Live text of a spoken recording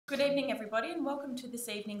Good evening everybody and welcome to this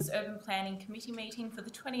evening's Urban Planning Committee meeting for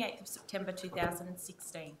the 28th of September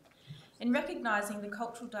 2016. In recognising the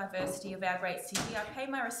cultural diversity of our great city, I pay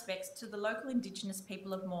my respects to the local Indigenous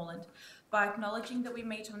people of Moreland by acknowledging that we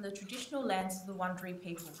meet on the traditional lands of the Wurundjeri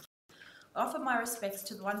people. I offer my respects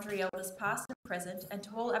to the Wurundjeri elders past and present and to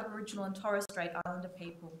all Aboriginal and Torres Strait Islander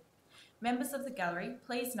people. Members of the gallery,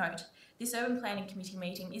 please note this Urban Planning Committee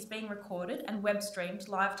meeting is being recorded and web streamed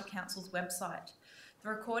live to Council's website. The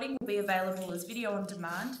recording will be available as video on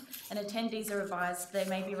demand and attendees are advised they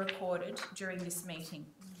may be recorded during this meeting.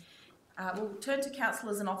 We'll turn to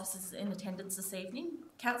councillors and officers in attendance this evening.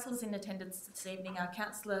 Councillors in attendance this evening are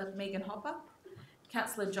Councillor Megan Hopper,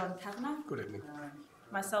 Councillor John Kavanagh. Good evening.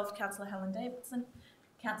 Myself, Councillor Helen Davidson,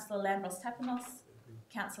 Councillor Lambros Tapanos,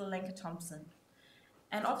 Councillor Lenka Thompson.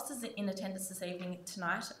 And officers in attendance this evening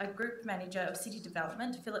tonight are Group Manager of City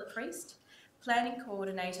Development, Philip Priest, Planning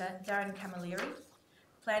Coordinator, Darren Camilleri,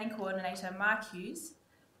 Planning Coordinator, Mark Hughes,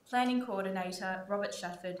 Planning Coordinator, Robert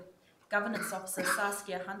Shatford, Governance Officer,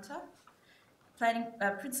 Saskia Hunter,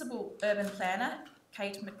 Principal Urban Planner,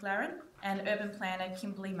 Kate McLaren, and Urban Planner,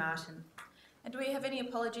 Kimberly Martin. And do we have any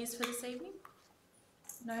apologies for this evening?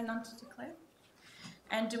 No, none to declare.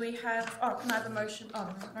 And do we have, can I have a motion?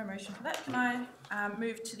 No motion for that. Can I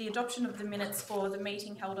move to the adoption of the minutes for the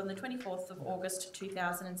meeting held on the 24th of August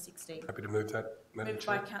 2016? Happy to move that, Madam Moved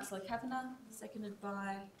Chair. by Councillor Kavanagh, seconded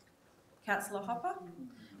by Councillor Hopper.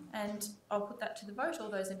 And I'll put that to the vote.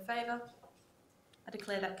 All those in favour? I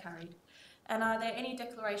declare that carried. And are there any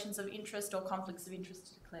declarations of interest or conflicts of interest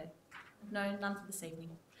to declare? No, none for this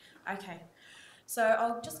evening. Okay. So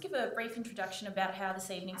I'll just give a brief introduction about how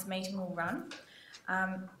this evening's meeting will run.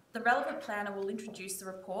 The relevant planner will introduce the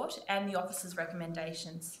report and the officer's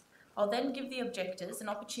recommendations. I'll then give the objectors an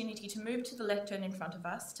opportunity to move to the lectern in front of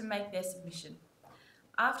us to make their submission.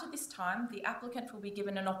 After this time, the applicant will be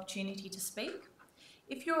given an opportunity to speak.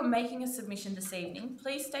 If you are making a submission this evening,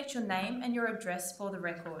 please state your name and your address for the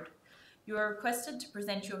record. You are requested to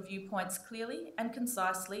present your viewpoints clearly and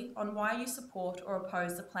concisely on why you support or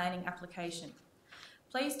oppose the planning application.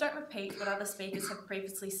 Please don't repeat what other speakers have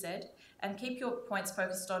previously said and keep your points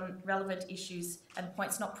focused on relevant issues and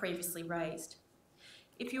points not previously raised.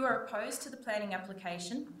 If you are opposed to the planning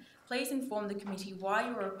application, please inform the committee why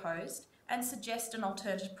you are opposed and suggest an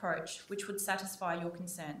alternate approach which would satisfy your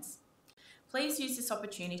concerns. Please use this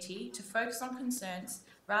opportunity to focus on concerns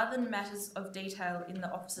rather than matters of detail in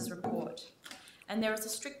the officer's report. And there is a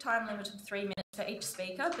strict time limit of 3 minutes for each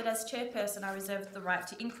speaker, but as chairperson I reserve the right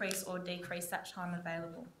to increase or decrease that time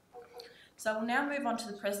available. So we'll now move on to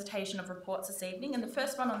the presentation of reports this evening, and the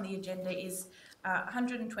first one on the agenda is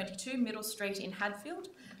 122 Middle Street in Hadfield,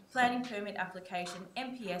 Planning Permit Application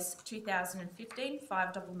MPS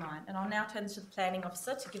 2015-599. And I'll now turn to the Planning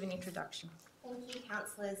Officer to give an introduction. Thank you,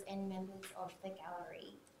 councillors and members of the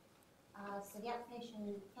gallery. So the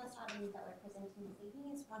first item that we're presenting this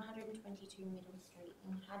evening is 122 Middle Street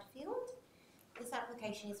in Hadfield. This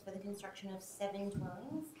application is for the construction of 7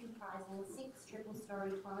 dwellings comprising 6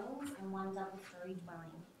 triple-storey dwellings and 1 double-storey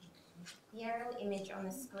dwelling. The aerial image on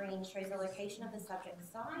the screen shows the location of the subject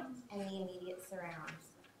site and the immediate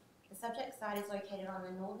surrounds. The subject site is located on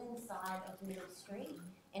the northern side of Middle Street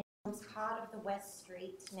and forms part of the West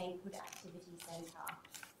Street Neighbourhood Activity Centre.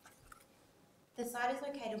 The site is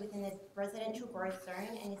located within the residential growth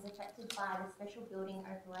zone and is affected by the Special Building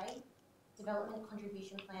Overlay, Development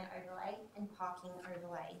Contribution Plan Overlay and Parking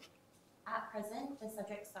Overlay. At present, the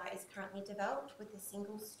subject site is currently developed with a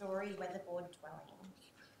single-storey weatherboard dwelling.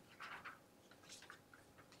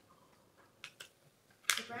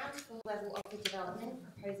 The ground floor level of the development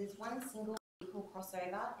proposes 1 single vehicle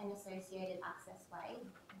crossover and associated access way,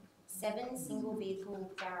 7 single vehicle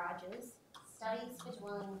garages, studies for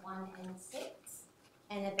dwelling 1 and 6,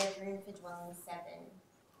 and a bedroom for dwelling 7.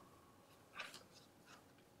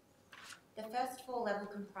 The first floor level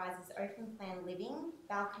comprises open plan living,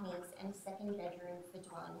 balconies, and 2nd bedroom for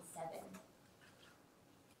dwelling 7.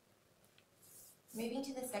 Moving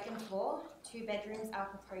to the 2nd floor, 2 bedrooms are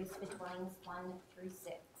proposed for dwellings 1 through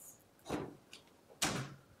 6.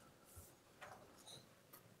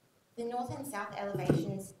 The north and south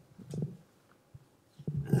elevations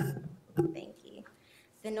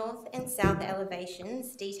The north and south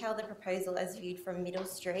elevations detail the proposal as viewed from Middle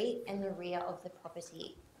Street and the rear of the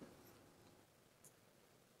property.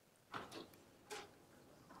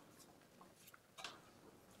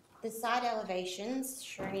 The side elevations,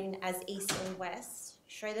 shown as east and west,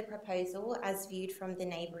 show the proposal as viewed from the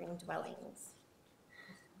neighbouring dwellings.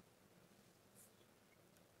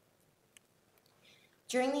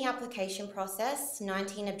 During the application process,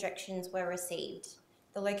 19 objections were received.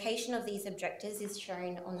 The location of these objectors is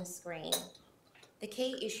shown on the screen. The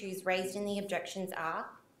key issues raised in the objections are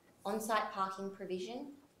on-site parking provision,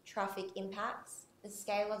 traffic impacts, the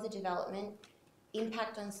scale of the development,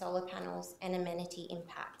 impact on solar panels, and amenity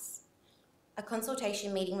impacts. A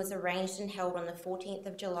consultation meeting was arranged and held on the 14th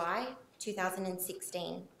of July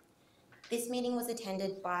 2016. This meeting was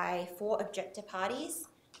attended by 4 objector parties,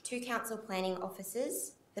 2 council planning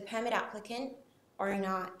officers, the permit applicant,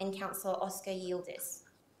 owner, and Councillor Oscar Yildiz.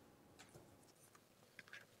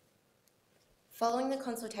 Following the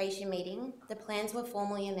consultation meeting, the plans were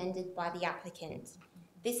formally amended by the applicant.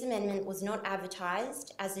 This amendment was not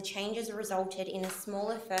advertised as the changes resulted in a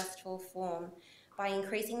smaller first floor form by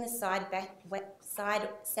increasing the side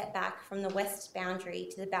setback from the west boundary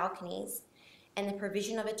to the balconies and the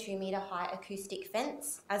provision of a 2-metre high acoustic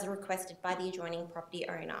fence as requested by the adjoining property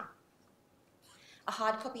owner. A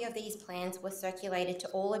hard copy of these plans was circulated to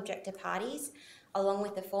all objector parties along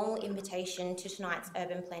with the formal invitation to tonight's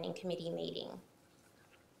Urban Planning Committee meeting.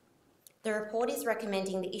 The report is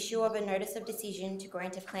recommending the issue of a notice of decision to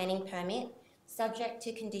grant a planning permit subject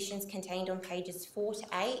to conditions contained on pages 4 to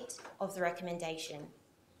 8 of the recommendation.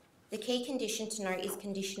 The key condition to note is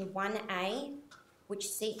condition 1A, which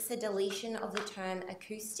seeks a deletion of the term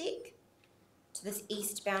acoustic to the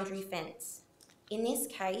east boundary fence. In this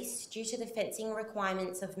case, due to the fencing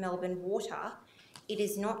requirements of Melbourne Water, it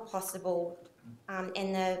is not possible,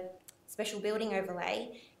 and the special building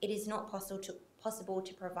overlay, it is not possible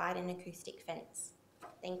to provide an acoustic fence.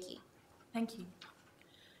 Thank you. Thank you.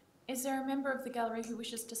 Is there a member of the gallery who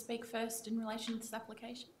wishes to speak first in relation to this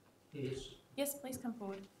application? Yes. Yes, please come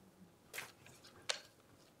forward.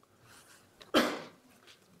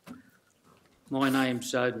 My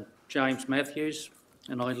name's James Matthews,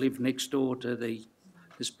 and I live next door to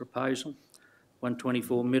this proposal,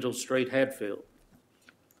 124 Middle Street, Hadfield.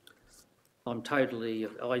 I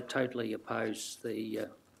totally oppose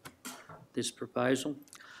this proposal.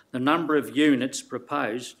 The number of units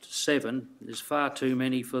proposed, 7, is far too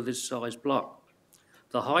many for this size block.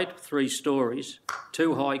 The height, 3 stories,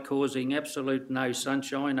 too high, causing absolute no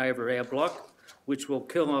sunshine over our block, which will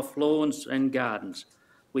kill off lawns and gardens.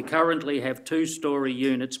 We currently have 2-storey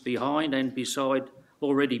units behind and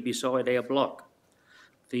already beside our block.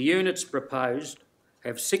 The units proposed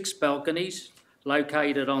have 6 balconies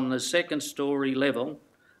located on the 2nd storey level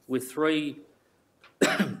with 3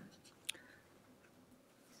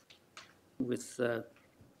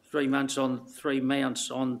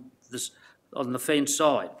 mounts on the fence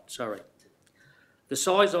side. The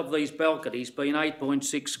size of these balconies being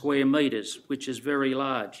 8.6 square metres, which is very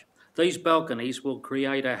large. These balconies will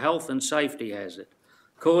create a health and safety hazard,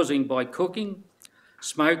 causing by cooking,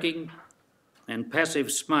 smoking and passive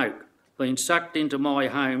smoke being sucked into my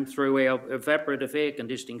home through our evaporative air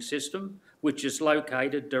conditioning system, which is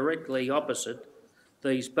located directly opposite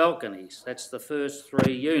these balconies. That's the first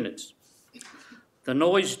 3 units. The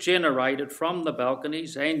noise generated from the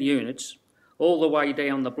balconies and units all the way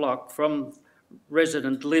down the block from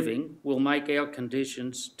resident living will make our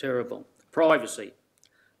conditions terrible. Privacy,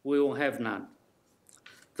 we will have none.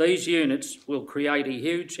 These units will create a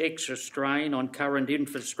huge extra strain on current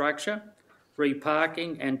infrastructure,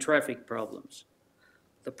 reparking and traffic problems.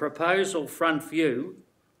 The proposal front view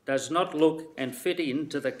does not look and fit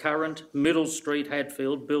into the current Middle Street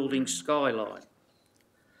Hadfield building skyline.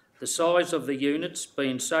 The size of the units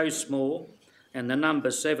being so small and the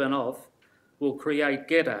number 7 of will create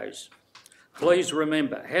ghettos. Please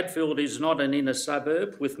remember, Hadfield is not an inner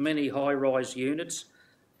suburb with many high-rise units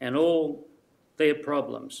and all their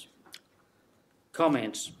problems.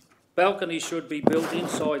 Comments. Balconies should be built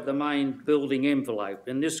inside the main building envelope,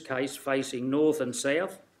 in this case facing north and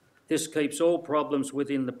south. This keeps all problems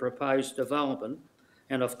within the proposed development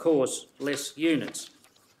and, of course, less units.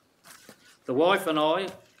 The wife and I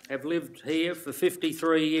have lived here for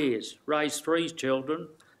 53 years, raised 3 children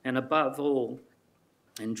and, above all,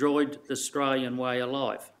 enjoyed the Australian way of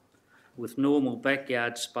life with normal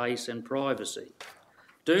backyard space and privacy.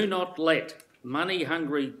 Do not let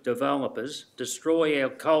money-hungry developers destroy our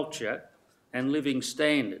culture and living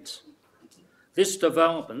standards. This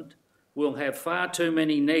development will have far too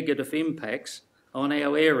many negative impacts on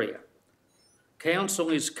our area. Council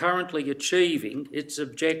is currently achieving its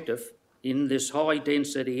objective in this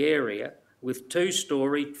high-density area with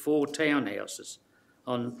 2-storey 4 townhouses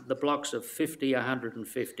on the blocks of 50,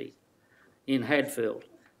 150 in Hadfield.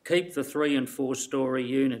 Keep the 3 and 4-storey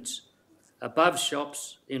units above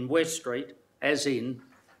shops in West Street, as in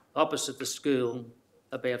opposite the school,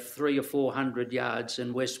 about 300 or 400 yards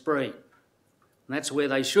in West Breen. And that's where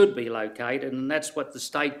they should be located, and that's what the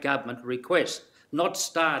state government requests. not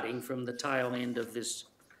starting from the tail end of this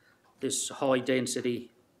high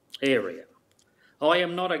density area. I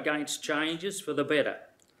am not against changes for the better.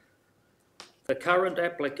 The current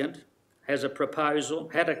applicant had a proposal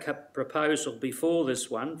before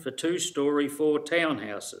this one for 2-storey 4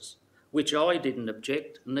 townhouses, which I didn't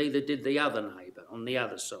object, neither did the other neighbour on the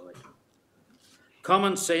other side.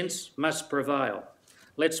 Common sense must prevail.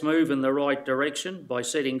 Let's move in the right direction by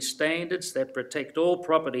setting standards that protect all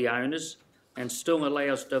property owners and still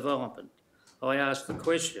allows development. I ask the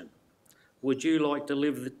question, would you like to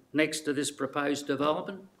live next to this proposed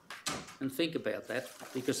development? And think about that,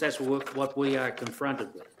 because that's what we are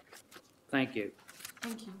confronted with. Thank you.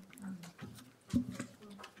 Thank you.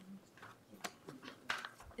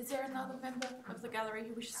 Is there another member of the gallery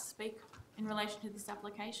who wishes to speak in relation to this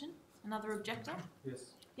application? Another objector?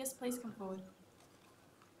 Yes. Yes, please come forward.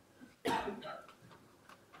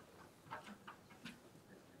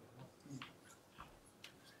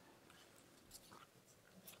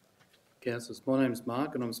 Councillors, my name's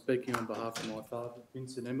Mark and I'm speaking on behalf of my father,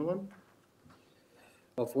 Vincent Emmelin,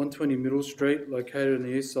 of 120 Middle Street, located on the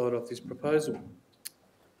east side of this proposal.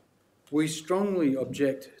 We strongly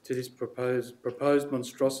object to this proposed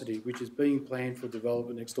monstrosity which is being planned for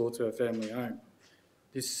development next door to our family home.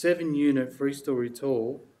 This 7-unit 3-storey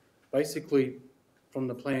tall, basically from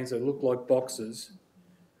the plans that look like boxes,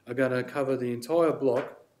 are going to cover the entire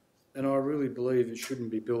block, and I really believe it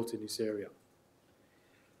shouldn't be built in this area.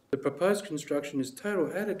 The proposed construction is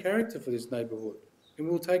total out of character for this neighbourhood and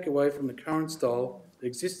will take away from the current style that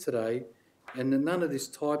exists today, and that none of this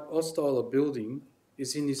type or style of building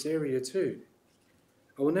is in this area too.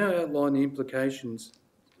 I will now outline the implications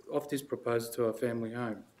of this proposal to our family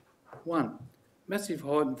home. 1. Massive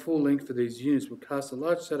height and full length for these units will cast a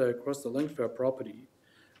large shadow across the length of our property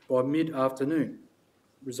by mid-afternoon,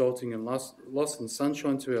 resulting in loss in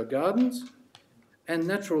sunshine to our gardens, and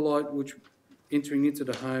natural light which entering into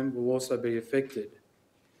the home will also be affected.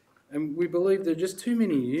 And we believe there are just too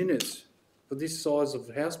many units for this size of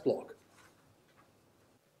house block.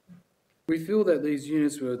 We feel that these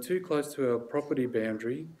units were too close to our property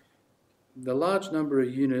boundary. The large number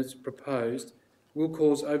of units proposed will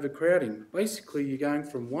cause overcrowding. Basically, you're going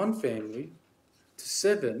from 1 family to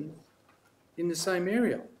 7 in the same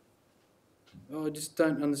area. I just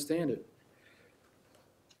don't understand it.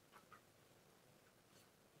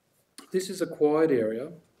 This is a quiet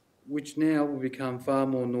area, which now will become far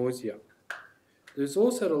more noisier. There's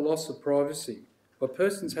also the loss of privacy by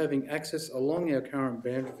persons having access along our current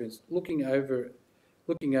boundary fence, looking over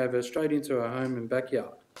straight into our home and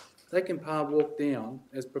backyard. They can walk down,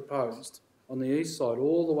 as proposed, on the east side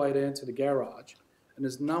all the way down to the garage, and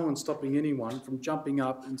there's no one stopping anyone from jumping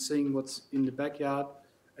up and seeing what's in the backyard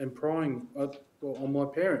and prying on my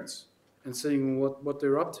parents and seeing what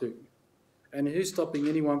they're up to. And who's stopping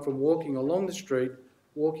anyone from walking along the street,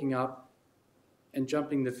 walking up and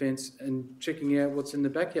jumping the fence and checking out what's in the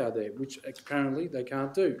backyard there, which apparently they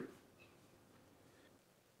can't do.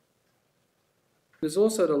 There's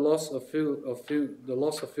also the loss of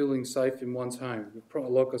feeling safe in one's home.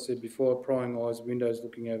 Like I said before, prying eyes, windows,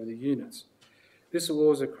 looking over the units. This will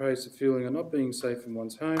also create a feeling of not being safe in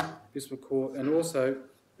one's home. This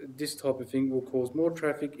type of thing will cause more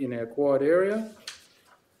traffic in our quiet area,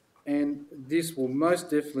 and this will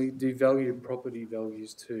most definitely devalue property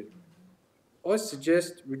values too. I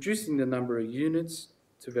suggest reducing the number of units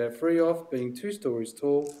to about 3 off, being 2 stories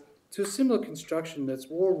tall, to a similar construction that's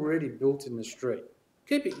already built in the street.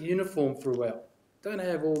 Keep it uniform throughout. Don't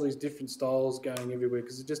have all these different styles going everywhere,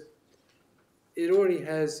 because it already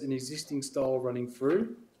has an existing style running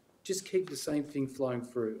through. Just keep the same thing flowing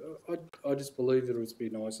through. I just believe it would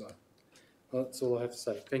be nicer. That's all I have to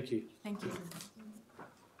say. Thank you. Thank you.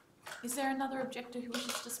 Is there another objector who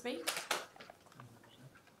wishes to speak?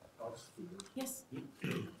 Yes.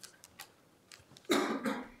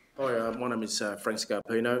 Hi, my name is Frank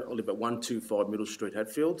Scarpino. I live at 125 Middle Street,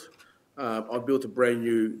 Hatfield. I built a brand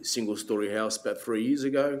new single-storey house about 3 years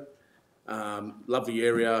ago. Lovely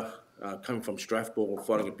area, coming from Strathmore,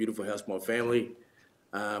 finding a beautiful house for my family.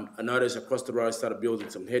 I noticed across the road I started building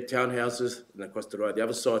some head townhouses, and across the road the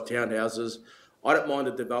other side townhouses. I don't mind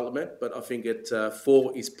the development, but I think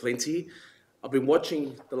 4 is plenty. I've been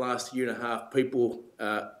watching the last year and a half people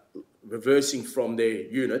reversing from their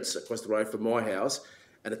units across the road from my house,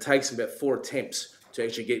 and it takes about 4 attempts to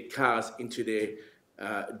actually get cars into their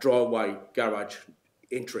driveway garage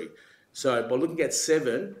entry. So by looking at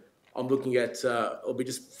 7, I'm looking at, it'll be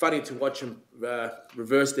just funny to watch them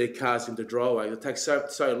reverse their cars into driveway. It'll take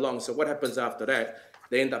so long. So what happens after that?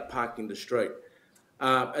 They end up parking in the street.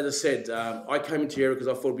 As I said, I came into the area because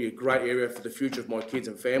I thought it would be a great area for the future of my kids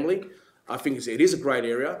and family. I think it is a great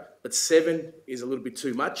area, but 7 is a little bit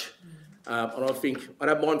too much. And I think, I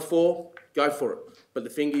don't mind 4, go for it. But the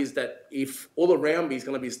thing is that if all around me is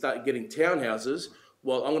going to be start getting townhouses,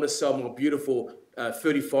 well, I'm going to sell my beautiful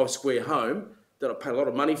 35 square home that I pay a lot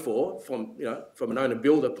of money for from an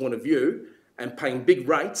owner-builder point of view, and paying big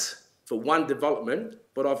rates for one development,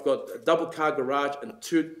 but I've got a double car garage and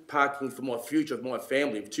 2 parking for my future of my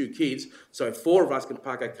family of 2 kids. So 4 of us can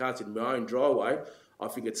park our cars in my own driveway. I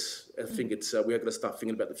think we're going to start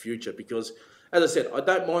thinking about the future, because, as I said, I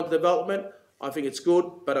don't mind the development. I think it's good,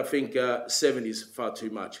 but I think 7 is far too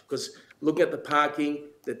much. Because looking at the parking,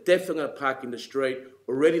 they're definitely going to park in the street.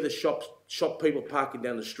 Already the shop people parking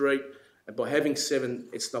down the street, and by having 7,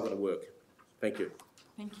 it's not going to work. Thank you.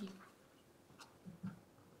 Thank you.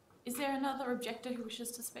 Is there another objector who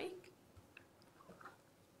wishes to speak?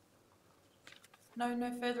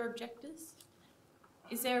 No further objectors?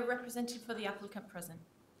 Is there a representative for the applicant present?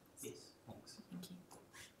 Yes, thanks. Thank you.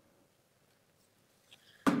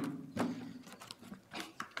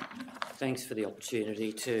 Thanks for the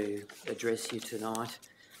opportunity to address you tonight.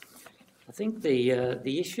 I think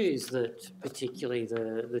the issues that particularly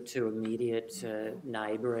the 2 immediate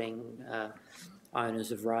neighbouring owners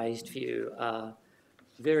have raised for you are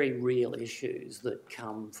very real issues that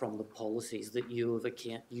come from the policies that you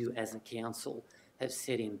as a council have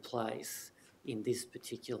set in place in this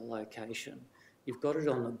particular location. You've got it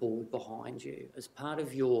on the board behind you. As part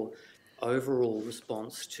of your overall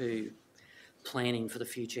response to planning for the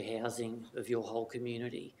future housing of your whole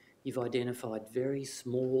community, you've identified very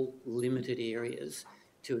small, limited areas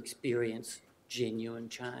to experience genuine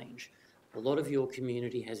change. A lot of your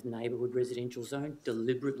community has neighbourhood residential zone,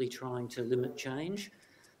 deliberately trying to limit change.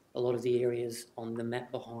 A lot of the areas on the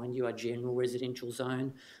map behind you are general residential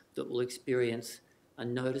zone that will experience a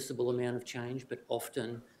noticeable amount of change, but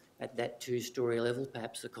often at that 2-storey level,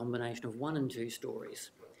 perhaps a combination of 1 and 2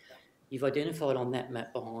 storeys. You've identified on that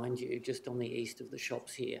map behind you, just on the east of the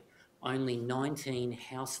shops here, only 19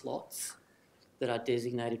 house lots that are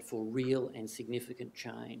designated for real and significant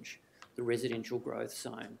change, the residential growth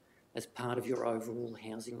zone, as part of your overall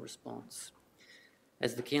housing response.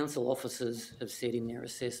 As the council officers have said in their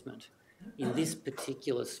assessment, in this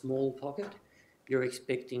particular small pocket, you're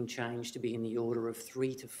expecting change to be in the order of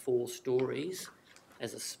 3 to 4 storeys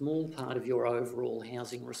as a small part of your overall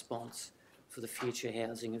housing response for the future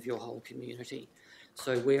housing of your whole community.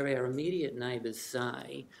 So where our immediate neighbours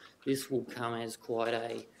say this will come as quite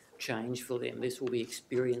a change for them, this will be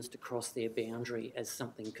experienced across their boundary as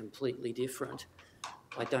something completely different,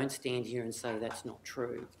 I don't stand here and say that's not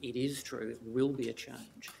true. It is true. It will be a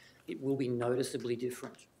change. It will be noticeably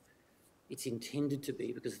different. It's intended to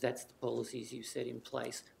be, because that's the policies you set in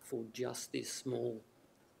place for just this small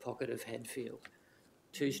pocket of Hadfield.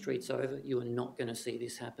 2 streets over, you are not going to see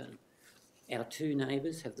this happen. Our 2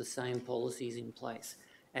 neighbours have the same policies in place.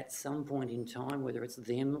 At some point in time, whether it's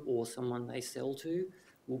them or someone they sell to,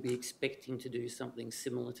 will be expecting to do something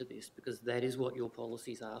similar to this, because that is what your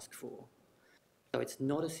policies ask for. So it's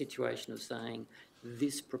not a situation of saying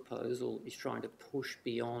this proposal is trying to push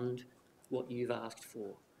beyond what you've asked for.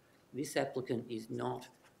 This applicant is not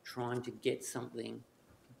trying to get something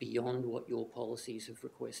beyond what your policies have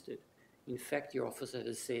requested. In fact, your officer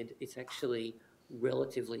has said it's actually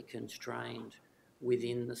relatively constrained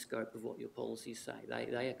within the scope of what your policies say.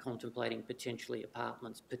 They are contemplating potentially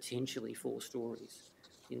apartments, potentially 4 storeys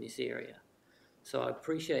in this area. So I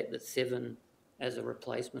appreciate that 7 as a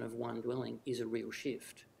replacement of 1 dwelling is a real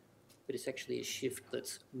shift, but it's actually a shift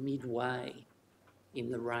that's midway in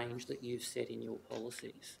the range that you've set in your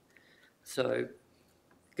policies. So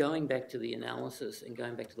going back to the analysis and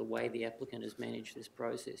going back to the way the applicant has managed this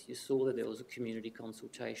process, you saw that there was a community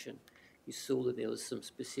consultation. You saw that there was some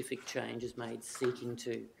specific changes made seeking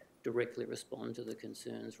to directly respond to the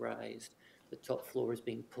concerns raised. The top floor is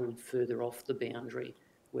being pulled further off the boundary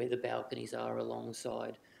where the balconies are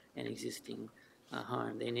alongside an existing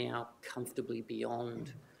home. They're now comfortably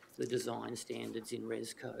beyond the design standards in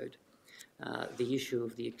Res Code. The issue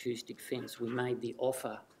of the acoustic fence, we made the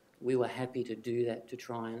offer. We were happy to do that to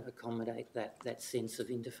try and accommodate that sense of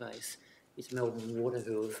interface. It's Melbourne Water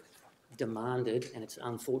who have demanded, and it's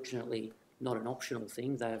unfortunately not an optional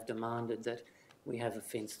thing, they have demanded that we have a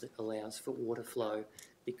fence that allows for water flow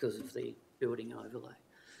because of the building overlay.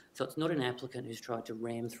 So it's not an applicant who's tried to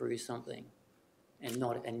ram through something and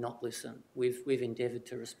not listen. We've endeavoured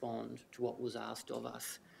to respond to what was asked of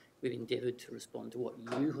us. We've endeavoured to respond to what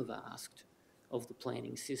you have asked of the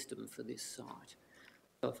planning system for this site.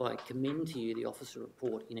 So if I commend to you the officer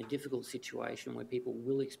report in a difficult situation where people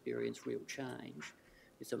will experience real change,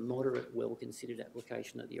 it's a moderate, well-considered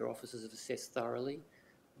application that your officers have assessed thoroughly.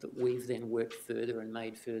 that we've then worked further and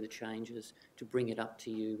made further changes to bring it up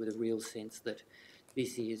to you with a real sense that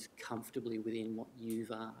this is comfortably within what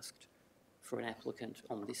you've asked for an applicant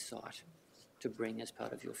on this site to bring as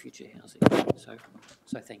part of your future housing. So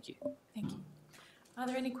thank you. Thank you. Are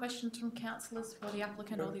there any questions from councillors for the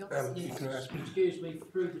applicant or the officer? You can ask me. Excuse me,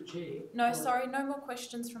 through the chair. No, sorry, no more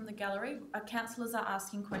questions from the gallery. Councillors are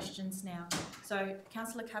asking questions now. So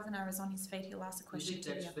Councillor Kavanagh is on his feet. He'll ask a I question think to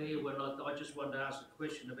the that's applicant. fair. When I just wanted to ask a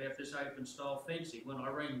question about this open style fencing. When I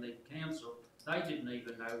rang the council, they didn't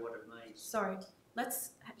even know what it means. Sorry,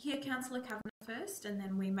 let's hear Councillor Kavanagh first, and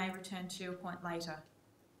then we may return to your point later.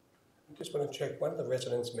 I just want to check, one of the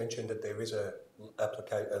residents mentioned that there is a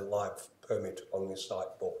live permit on this site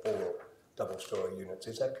for 4 double-storey units.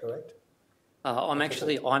 Is that correct?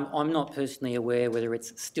 I'm not personally aware whether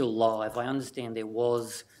it's still live. I understand there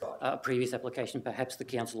was a previous application. Perhaps the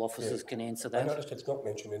council officers can answer I that. noticed it's not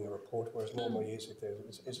mentioned in the report, whereas normally is. If there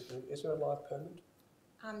is there a live permit?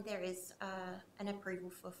 There is an approval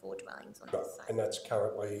for 4 dwellings on Right, this site. and that's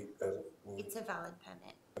currently It's a valid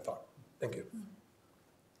permit. fine. Thank you.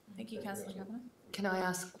 Thank you, Councillor Kavanagh. Can I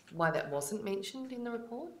ask why that wasn't mentioned in the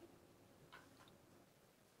report?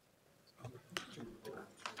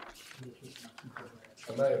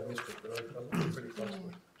 I may have missed it, but I looked pretty closely.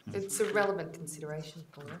 It's a relevant consideration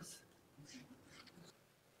for us.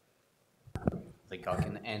 I think I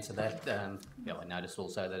can answer that. I noticed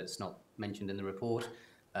also that it's not mentioned in the report.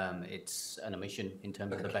 It's an omission in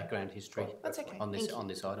terms of the background history That's okay. on this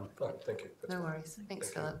Thank you. item. Fine, thank you. That's No fine. worries. Thanks,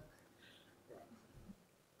 Thank you. Philip.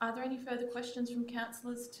 Are there any further questions from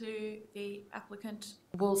councillors to the applicant?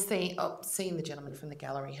 Well, seeing the gentleman from the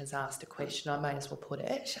gallery has asked a question, I may as well put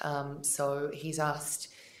it. So he's asked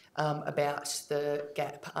about the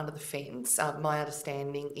gap under the fence. My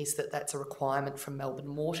understanding is that that's a requirement from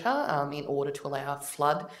Melbourne Water in order to allow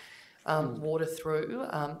flood water through.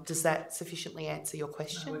 Does that sufficiently answer your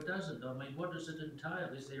question? No, it doesn't. I mean, what does it entail?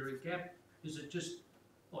 Is there a gap? Is it just,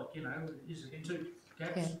 is it 2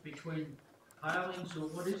 gaps between palings, or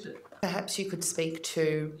what is it? Perhaps you could speak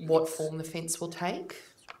to what form the fence will take.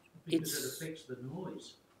 Because it affects the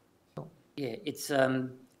noise. Yeah, it's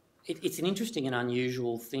an interesting and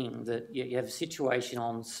unusual thing that you have a situation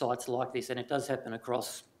on sites like this, and it does happen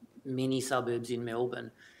across many suburbs in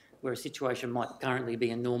Melbourne, where a situation might currently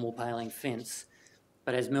be a normal paling fence,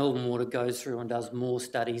 but as Melbourne Water goes through and does more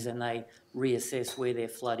studies and they reassess where their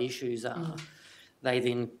flood issues are, they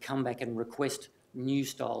then come back and request new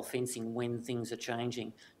style fencing when things are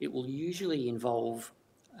changing. It will usually involve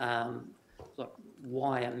like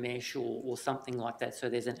wire mesh or something like that, so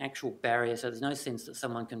there's an actual barrier, so there's no sense that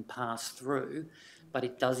someone can pass through, but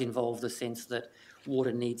it does involve the sense that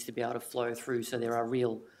water needs to be able to flow through, so there are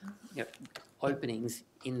real openings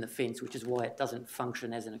in the fence, which is why it doesn't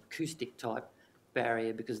function as an acoustic type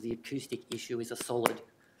barrier, because the acoustic issue is a solid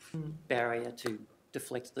barrier to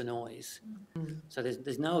deflect the noise. So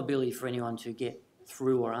there's no ability for anyone to get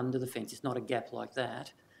through or under the fence. It's not a gap like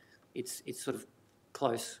that. It's sort of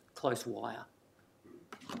close wire.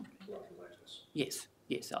 Yes,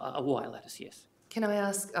 a wire lattice, yes. Can I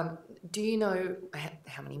ask, do you know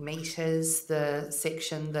how many metres the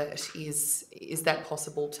section that is that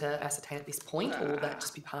possible to ascertain at this point, or will that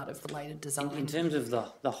just be part of the later design? In terms of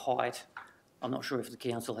the height, I'm not sure if the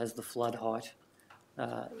council has the flood height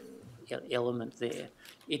element there.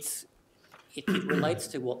 It relates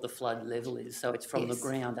to what the flood level is, so it's from the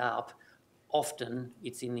ground up. Often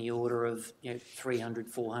it's in the order of 300,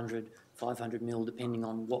 400, 500 mil, depending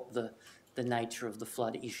on what the nature of the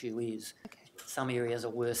flood issue is. Okay. Some areas are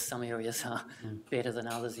worse, some areas are better than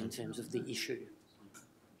others in terms of the issue.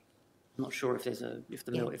 I'm not sure if if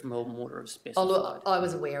Melbourne Water have specified. Oh, look, I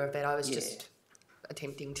was aware of that. I was just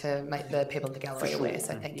attempting to make the people in the gallery aware,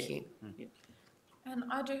 so thank you. Yeah. And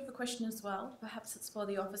I do have a question as well. Perhaps it's for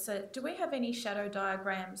the officer. Do we have any shadow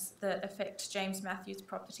diagrams that affect James Matthews'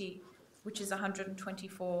 property, which is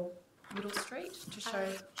 124 Middle Street, to show?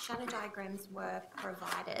 Shadow diagrams were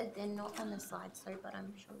provided. They're not on the slide, but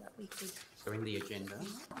I'm sure that we could. So in the agenda.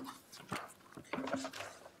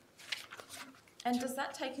 And does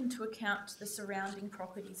that take into account the surrounding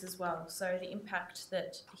properties as well? So the impact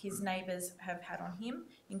that his neighbours have had on him,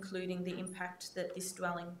 including the impact that this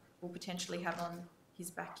dwelling will potentially have on his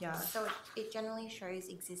backyard? So it generally shows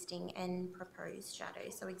existing and proposed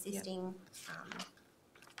shadows. So existing.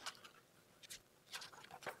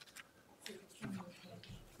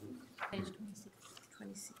 Page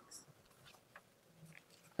 26.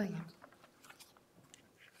 Oh, yeah.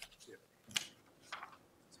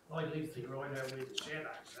 I live here, I know where the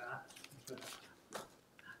shadows are.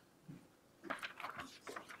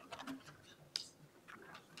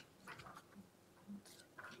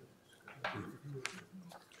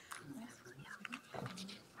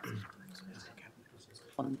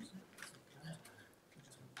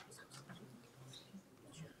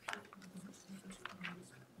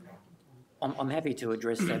 I'm happy to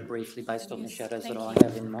address that briefly based on the Yes, shadows that thank I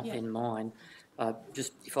have in mind.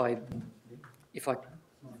 Just if I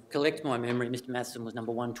collect my memory, Mr. Matheson was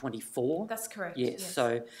number 124. That's correct. Yes.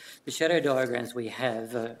 So the shadow diagrams we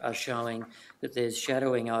have are showing that there's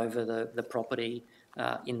shadowing over the property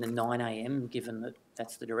in the 9 a.m, given that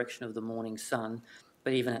that's the direction of the morning sun.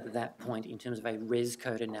 But even at that point, in terms of a res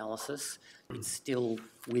code analysis, it's still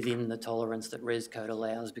within the tolerance that res code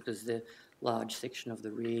allows, because the large section of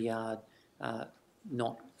the rear yard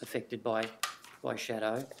not affected by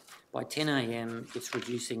shadow. By 10 a.m, it's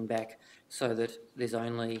reducing back so that there's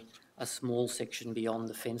only a small section beyond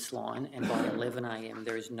the fence line, and by 11 a.m,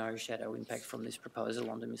 there is no shadow impact from this proposal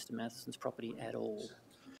onto Mr. Matheson's property at all.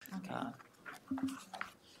 Okay.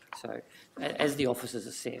 So, as the officers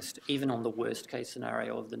assessed, even on the worst case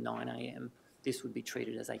scenario of the 9 a.m, this would be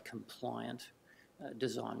treated as a compliant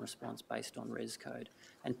design response based on res code.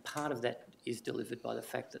 And part of that is delivered by the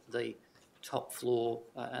fact that the top floor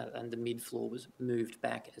and the mid floor was moved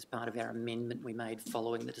back as part of our amendment we made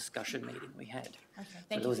following the discussion meeting we had. Okay. So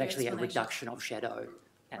Thank there was you for actually a your explanation. reduction of shadow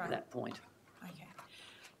at that point. Okay.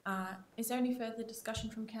 Is there any further discussion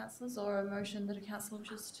from councillors, or a motion that a councillor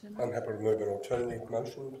wishes to make? I'm happy to move an alternative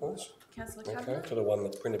motion, please. Councillor Okay, Cabinet? to the one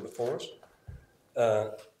that's printed before us.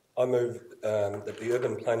 I move that the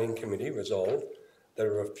Urban Planning Committee resolve that a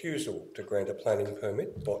refusal to grant a planning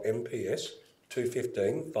permit for MPS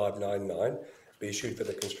 215-599 be issued for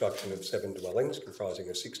the construction of 7 dwellings comprising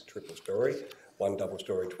a 6 triple-storey, 1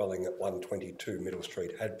 double-storey dwelling at 122 Middle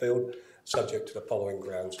Street, Hadfield, subject to the following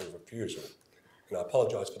grounds of refusal. And I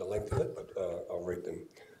apologise for the length of it, but I'll read them.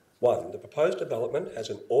 1. The proposed development has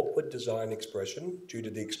an awkward design expression due to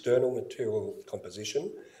the external material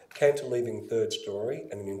composition, cantilevering third storey,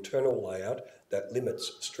 and an internal layout that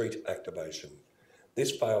limits street activation.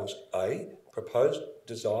 This fails A. Proposed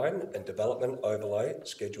design and development overlay,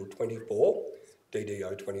 Schedule 24,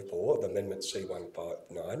 DDO 24 of Amendment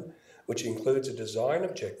C159, which includes a design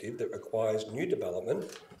objective that requires new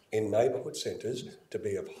development in neighbourhood centres to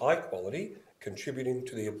be of high quality, contributing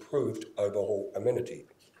to the approved overhaul amenity.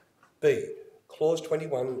 B. Clause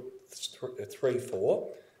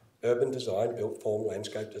 21.3.4, Urban Design, Built Form,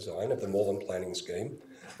 Landscape Design of the Moreland Planning Scheme,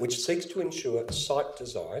 which seeks to ensure site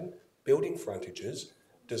design, building frontages,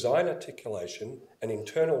 design articulation and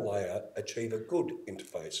internal layout achieve a good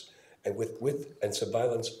interface and with width and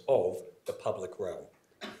surveillance of the public realm.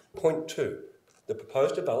 Point 2. The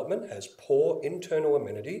proposed development has poor internal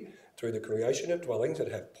amenity through the creation of dwellings that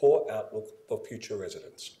have poor outlook for future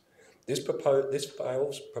residents. This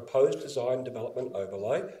fails proposed design development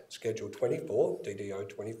overlay, Schedule 24, DDO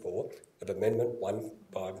 24 of Amendment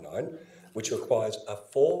 159, which requires a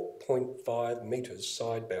 4.5 metres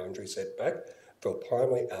side boundary setback for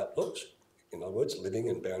primary outlooks, in other words, living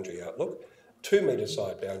and boundary outlook, 2 metre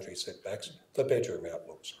side boundary setbacks for bedroom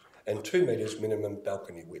outlooks, and 2 metres minimum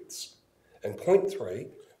balcony widths. And point 3,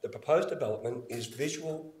 the proposed development is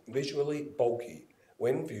visually bulky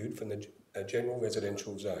when viewed from the general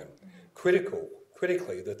residential zone.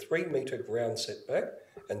 Critically, the 3 metre ground setback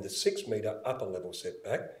and the 6 metre upper level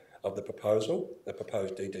setback of the proposed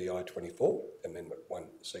DDI 24, Amendment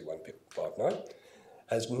 1C159,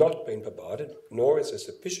 has not been provided, nor is there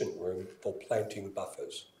sufficient room for planting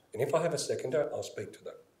buffers. And if I have a seconder, I'll speak to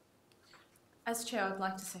that. As Chair, I'd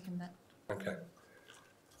like to second that. Okay.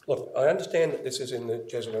 Look, I understand that this is in the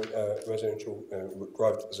residential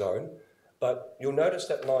growth zone, but you'll notice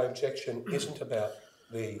that my objection isn't about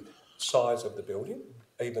the size of the building,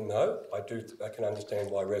 even though I can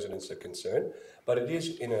understand why residents are concerned, but it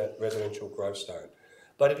is in a residential growth zone.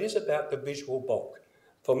 But it is about the visual bulk.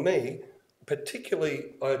 For me,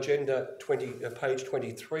 particularly page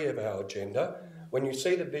 23 of our agenda, when you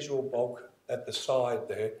see the visual bulk at the side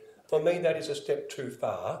there, for me that is a step too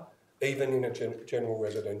far, even in a general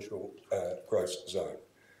residential growth zone.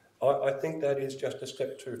 I think that is just a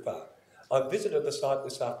step too far. I visited the site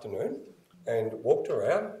this afternoon and walked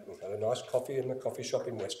around, had a nice coffee in the coffee shop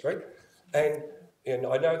in West Street, and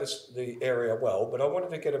I know the area well, but I wanted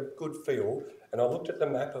to get a good feel, and I looked at the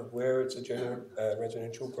map of where it's a general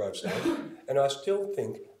residential growth zone, and I still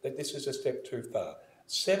think that this is a step too far.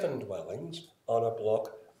 7 dwellings on a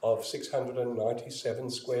block of 697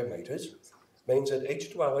 square metres means that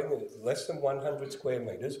each dwelling is less than 100 square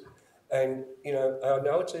metres, and I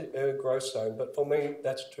know it's a growth zone, but for me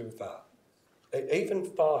that's too far. Even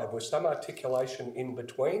 5 with some articulation in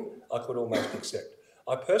between, I could almost accept.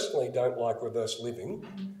 I personally don't like reverse living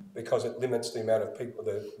because it limits the amount of people,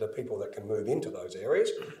 the people that can move into those areas.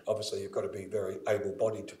 Obviously, you've got to be very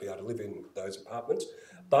able-bodied to be able to live in those apartments.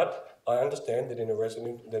 But I understand that in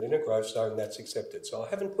a growth zone that's accepted. So I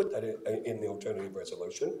haven't put that in the alternative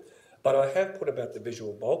resolution, but I have put about the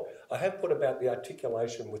visual bulk. I have put about the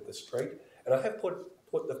articulation with the street, and I have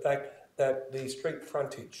put the fact that the street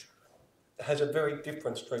frontage has a very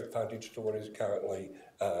different street frontage to what is currently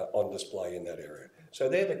on display in that area. So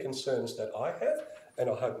they're the concerns that I have, and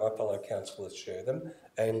I hope my fellow councillors share them.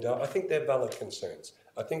 And I think they're valid concerns.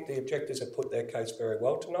 I think the objectors have put their case very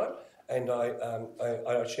well tonight, and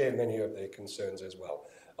I share many of their concerns as well.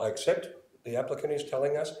 I accept the applicant is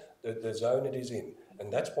telling us that the zone it is in,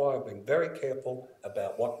 and that's why I've been very careful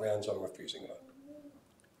about what grounds I'm refusing on.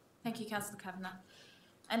 Thank you, Councillor Kavanagh.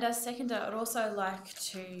 And as seconder, I'd also like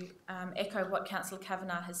to echo what Councillor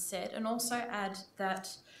Kavanagh has said, and also add that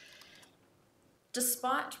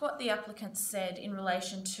despite what the applicant said in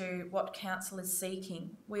relation to what council is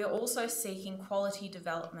seeking, we are also seeking quality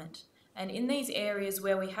development. And in these areas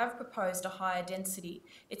where we have proposed a higher density,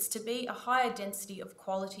 it's to be a higher density of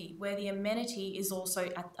quality, where the amenity is also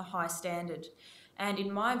at a high standard. And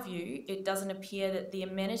in my view, it doesn't appear that the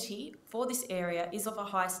amenity for this area is of a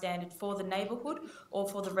high standard for the neighbourhood or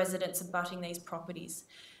for the residents abutting these properties.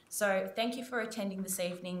 So thank you for attending this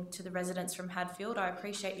evening to the residents from Hadfield. I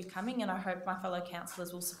appreciate you coming, and I hope my fellow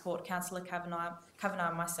councillors will support Councillor Kavanagh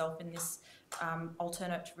and myself in this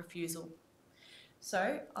alternate refusal.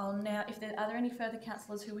 So I'll now, are there any further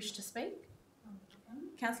councillors who wish to speak?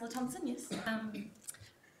 Councillor Thompson, yes.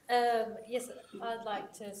 Yes, I'd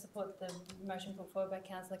like to support the motion put forward by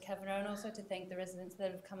Councillor Kavanagh, and also to thank the residents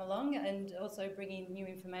that have come along, and also bringing new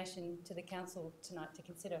information to the council tonight to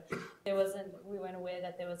consider. We weren't aware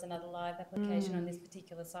that there was another live application on this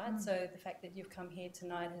particular site, so the fact that you've come here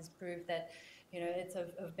tonight has proved that, you know, it's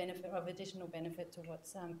of additional benefit to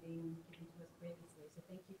what's being given to us previously. So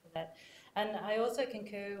thank you for that. And I also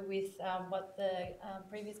concur with what the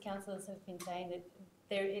previous councillors have been saying, that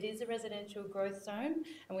it is a residential growth zone,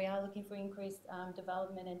 and we are looking for increased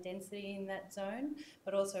development and density in that zone,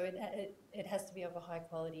 but also it has to be of a high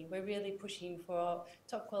quality. We're really pushing for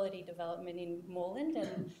top quality development in Moreland,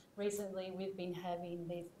 and recently we've been having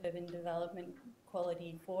these urban development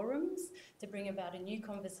quality forums to bring about a new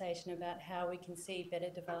conversation about how we can see better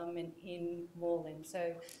development in Moreland.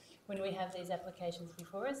 So when we have these applications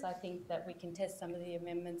before us, I think that we can test some of the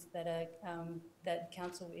amendments that that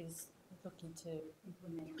council is looking to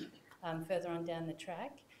implement further on down the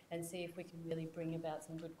track, and see if we can really bring about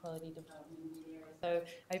some good quality development in the area. So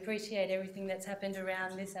I appreciate everything that's happened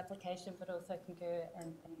around this application, but also concur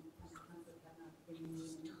and thank Councillor Kavanagh for bringing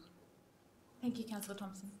this in. Thank you, Councillor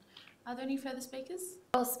Thompson. Are there any further speakers?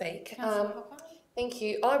 I'll speak. Councillor Hopper? Thank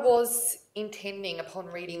you. I was intending, upon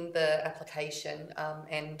reading the application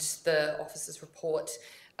and the officer's report,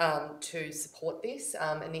 to support this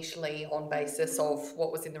initially on basis of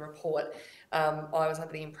what was in the report. I was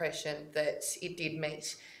under the impression that it did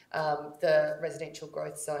meet the residential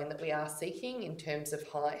growth zone that we are seeking in terms of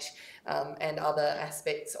height and other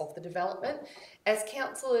aspects of the development. As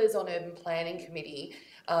councillors on Urban Planning Committee,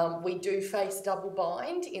 we do face double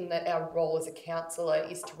bind in that our role as a councillor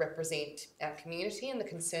is to represent our community and the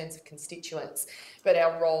concerns of constituents, but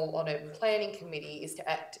our role on Urban Planning Committee is to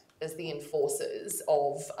act as the enforcers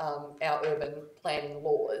of our urban planning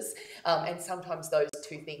laws, and sometimes those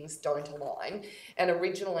two things don't align. And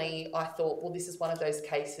originally I thought, well, this is one of those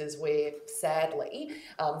cases where sadly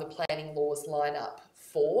the planning laws line up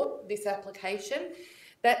for this application.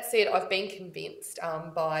 That said, I've been convinced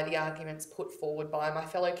by the arguments put forward by my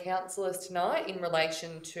fellow councillors tonight in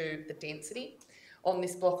relation to the density on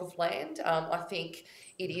this block of land. I think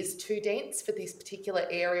it is too dense for this particular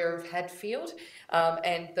area of Hadfield,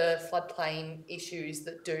 and the floodplain issues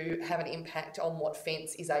that do have an impact on what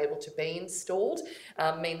fence is able to be installed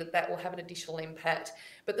mean that that will have an additional impact.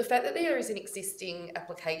 But the fact that there is an existing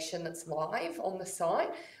application that's live on the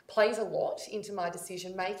site plays a lot into my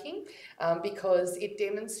decision making, because it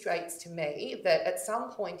demonstrates to me that at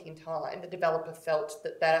some point in time the developer felt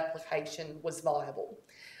that that application was viable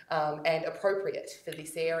and appropriate for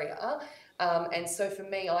this area. And so for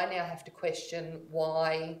me, I now have to question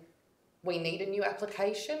why we need a new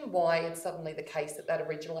application, why it's suddenly the case that that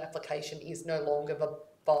original application is no longer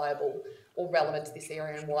viable or relevant to this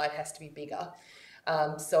area, and why it has to be bigger.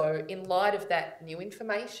 So in light of that new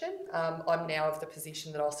information, I'm now of the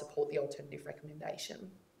position that I'll support the alternative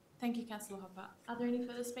recommendation. Thank you, Councillor Hopper. Are there any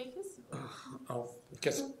further speakers?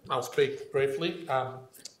 I'll speak briefly.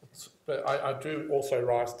 But I do also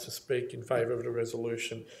rise to speak in favour of the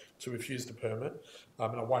resolution to refuse the permit,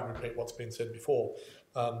 and I won't repeat what's been said before.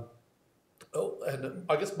 And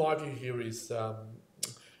I guess my view here is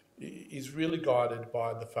really guided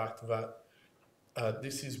by the fact that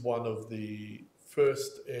this is one of the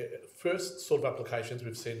first sort of applications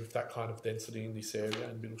we've seen with that kind of density in this area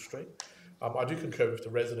in Middle Street. I do concur with the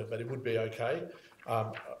resident that it would be okay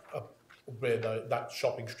where that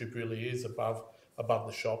shopping strip really is above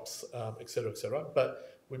the shops, etc., etc.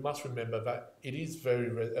 But we must remember that it is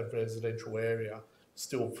a residential area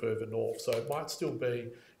still further north. So it might still be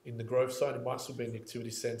in the growth zone, it might still be in the activity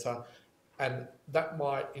centre, and that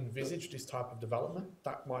might envisage this type of development.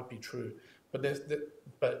 That might be true. But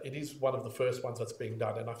it is one of the first ones that's being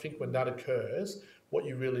done. And I think when that occurs, what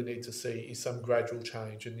you really need to see is some gradual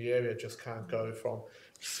change, and the area just can't go from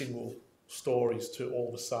single stories to all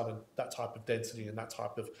of a sudden that type of density and that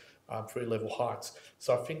type of three-level heights.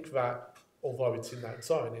 So I think that although it's in that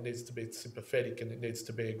zone, it needs to be sympathetic and it needs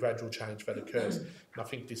to be a gradual change that occurs. And I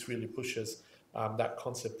think this really pushes that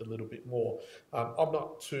concept a little bit more. I'm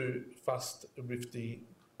not too fussed with the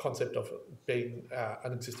concept of being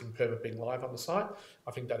an existing permit being live on the site.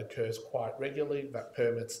 I think that occurs quite regularly, that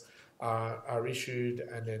permits are issued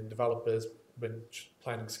and then developers, when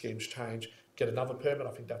planning schemes change, get another permit.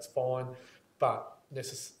 I think that's fine. But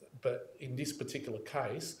in this particular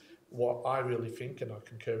case, what I really think, and I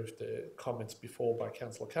concur with the comments before by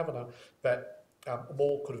Councillor Kavanagh, that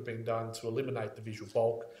more could have been done to eliminate the visual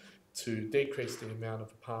bulk, to decrease the amount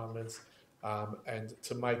of apartments, and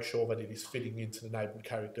to make sure that it is fitting into the neighbourhood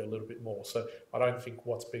character a little bit more. So I don't think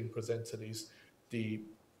what's being presented is the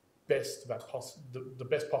best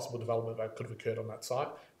possible development that could have occurred on that site,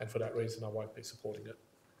 and for that reason I won't be supporting it.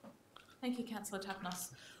 Thank you, Councillor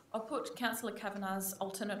Tapnos. I'll put Councillor Kavanagh's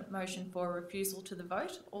alternate motion for a refusal to the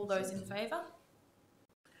vote. All those in favour?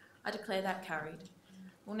 I declare that carried.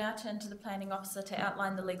 We'll now turn to the Planning Officer to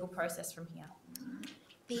outline the legal process from here.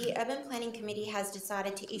 The Urban Planning Committee has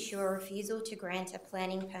decided to issue a refusal to grant a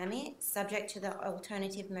planning permit subject to the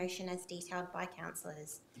alternative motion as detailed by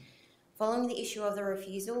councillors. Following the issue of the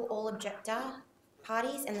refusal, all objector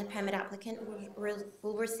parties and the permit applicant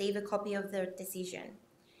will receive a copy of the decision.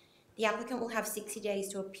 The applicant will have 60 days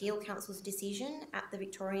to appeal council's decision at the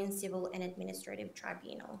Victorian Civil and Administrative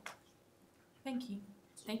Tribunal. Thank you.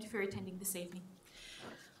 Thank you for attending this evening.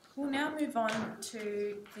 We'll now move on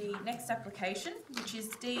to the next application, which is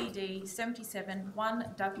DED 77 1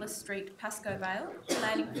 Douglas Street, Pascoe Vale,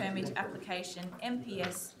 planning permit application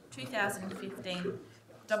MPS 2015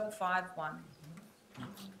 551.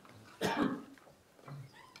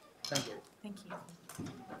 Thank you. Thank you.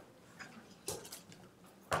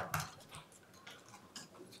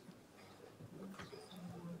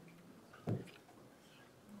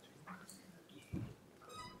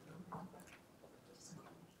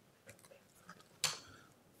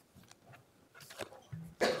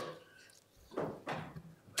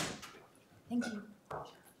 Thank you.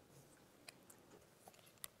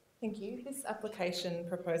 Thank you. This application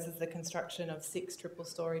proposes the construction of 6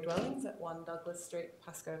 triple-storey dwellings at 1 Douglas Street,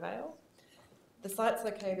 Pascoe Vale. The site's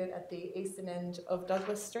located at the eastern end of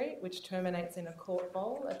Douglas Street, which terminates in a court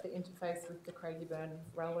bowl at the interface with the Craigieburn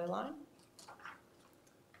railway line.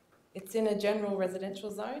 It's in a general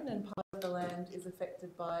residential zone, and part of the land is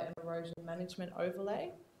affected by an erosion management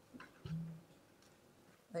overlay.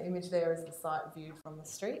 The image there is the site viewed from the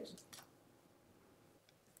street.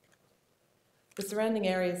 The surrounding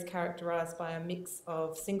area is characterised by a mix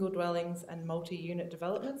of single dwellings and multi-unit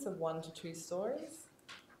developments of 1 to 2 storeys.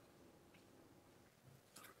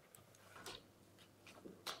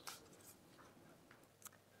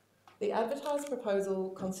 The advertised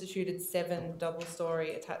proposal constituted 7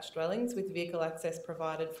 double-storey attached dwellings with vehicle access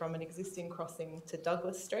provided from an existing crossing to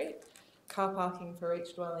Douglas Street, car parking for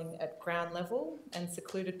each dwelling at ground level, and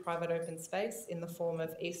secluded private open space in the form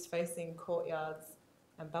of east-facing courtyards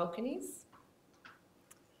and balconies.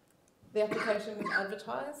 The application was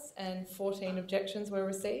advertised and 14 objections were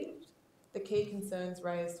received. The key concerns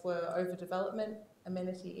raised were overdevelopment,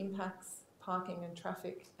 amenity impacts, parking and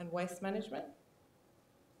traffic, and waste management.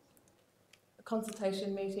 A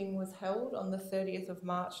consultation meeting was held on the 30th of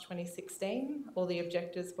March 2016. All the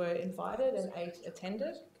objectors were invited and 8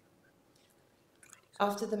 attended.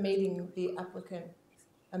 After the meeting, the applicant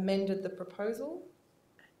amended the proposal,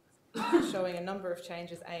 showing a number of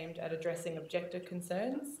changes aimed at addressing objector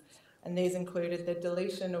concerns, and these included the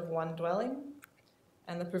deletion of 1 dwelling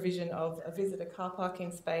and the provision of a visitor car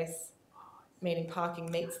parking space, meaning parking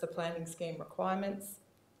meets the planning scheme requirements,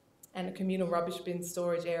 and a communal rubbish bin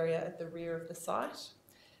storage area at the rear of the site.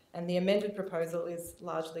 and the amended proposal is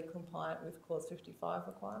largely compliant with Clause 55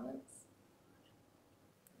 requirements.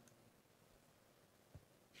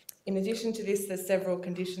 In addition to this, there's several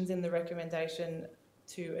conditions in the recommendation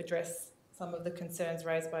to address some of the concerns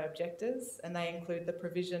raised by objectors, and they include the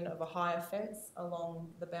provision of a higher fence along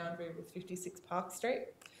the boundary with 56 Park Street,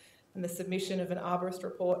 and the submission of an arborist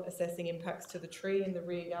report assessing impacts to the tree in the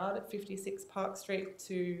rear yard at 56 Park Street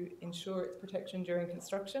to ensure its protection during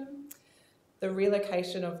construction, the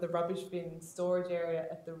relocation of the rubbish bin storage area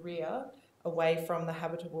at the rear away from the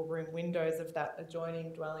habitable room windows of that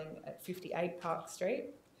adjoining dwelling at 58 Park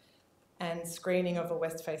Street, and screening of a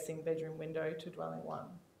west-facing bedroom window to dwelling 1.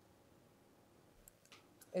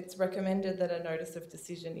 It's recommended that a notice of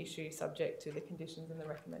decision issue subject to the conditions in the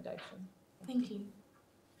recommendation. Thank you.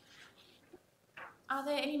 Are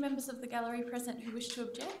there any members of the gallery present who wish to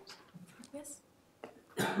object? Yes?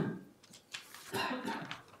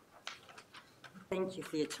 Thank you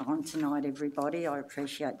for your time tonight, everybody. I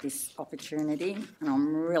appreciate this opportunity, and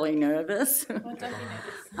I'm really nervous. Well, don't be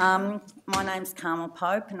nervous. My name's Carmel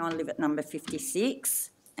Pope, and I live at number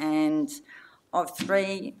 56, and I've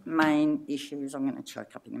 3 main issues. I'm going to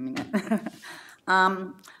choke up in a minute.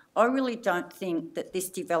 I really don't think that this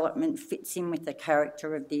development fits in with the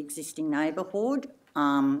character of the existing neighbourhood.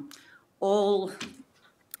 We've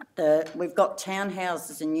got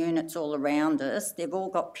townhouses and units all around us. They've all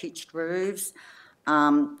got pitched roofs.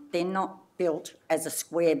 They're not built as a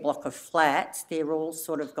square block of flats. They're all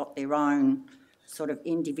sort of got their own sort of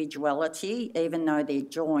individuality. Even though they're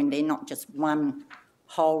joined, they're not just one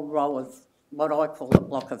whole row of what I call a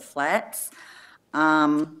block of flats.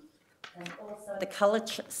 And also the colour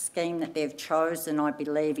scheme that they've chosen, I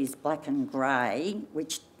believe, is black and grey,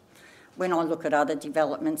 which when I look at other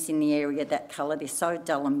developments in the area, that colour, they're so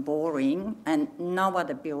dull and boring, and no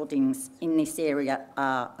other buildings in this area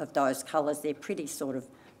are of those colours. They're pretty sort of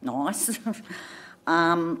nice.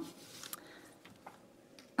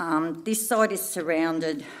 This site is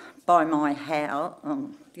surrounded by my house.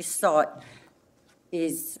 This site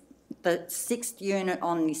is the 6th unit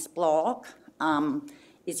on this block,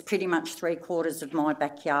 is pretty much 3/4 of my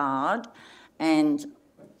backyard, and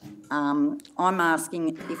I'm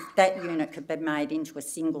asking if that unit could be made into a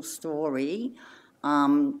single storey.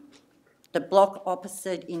 The block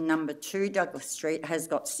opposite in number 2 Douglas Street has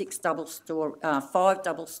got 5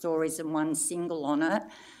 double storeys and 1 single on it,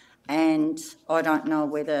 and I don't know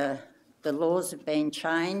whether the laws have been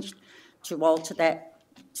changed to alter that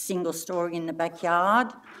single storey in the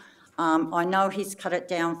backyard. I know he's cut it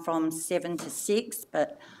down from 7 to 6,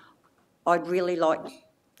 but I'd really like,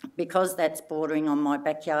 because that's bordering on my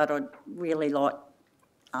backyard, I'd really like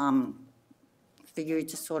for you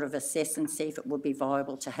to sort of assess and see if it would be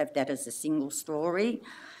viable to have that as a single storey.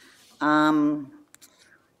 I'm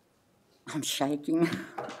shaking.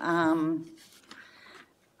 And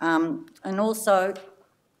also,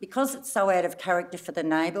 because it's so out of character for the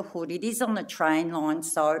neighbourhood, it is on the train line,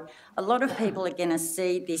 so a lot of people are going to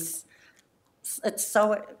see this. It's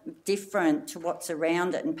so different to what's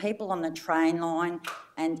around it, and people on the train line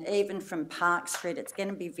and even from Park Street, it's going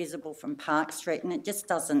to be visible from Park Street, and it just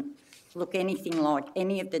doesn't look anything like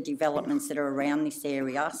any of the developments that are around this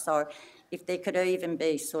area. So if there could even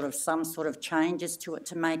be some sort of changes to it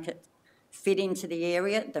to make it fit into the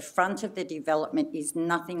area. The front of the development is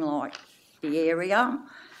nothing like the area.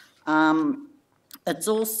 It's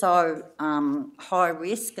also high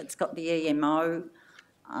risk. It's got the EMO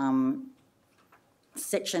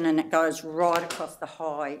section, and it goes right across the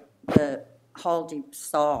whole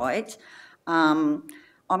site.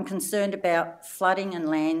 I'm concerned about flooding and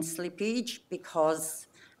land slippage because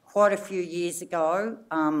quite a few years ago,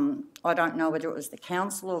 I don't know whether it was the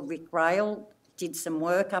council or Vic Rail, did some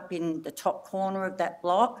work up in the top corner of that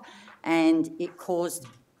block, and it caused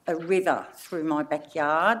a river through my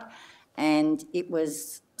backyard, and it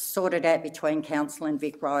was sorted out between council and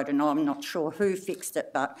Vic Road, and I'm not sure who fixed it,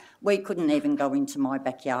 but we couldn't even go into my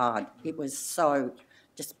backyard. It was so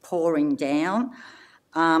just pouring down.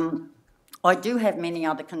 I do have many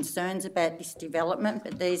other concerns about this development,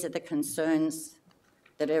 but these are the concerns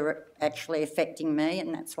that are actually affecting me,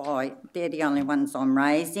 and that's why they're the only ones I'm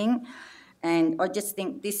raising. And I just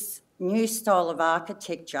think this new style of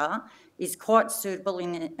architecture is quite suitable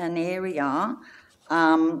in an area,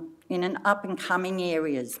 in an up-and-coming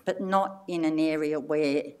areas, but not in an area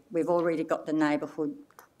where we've already got the neighbourhood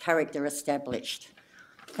character established.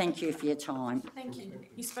 Thank you for your time. Thank you.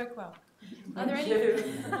 You spoke well. Are there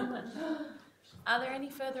any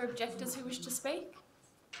further objectors who wish to speak?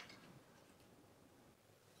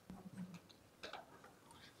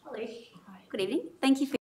 Hello. Good evening. Thank you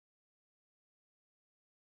for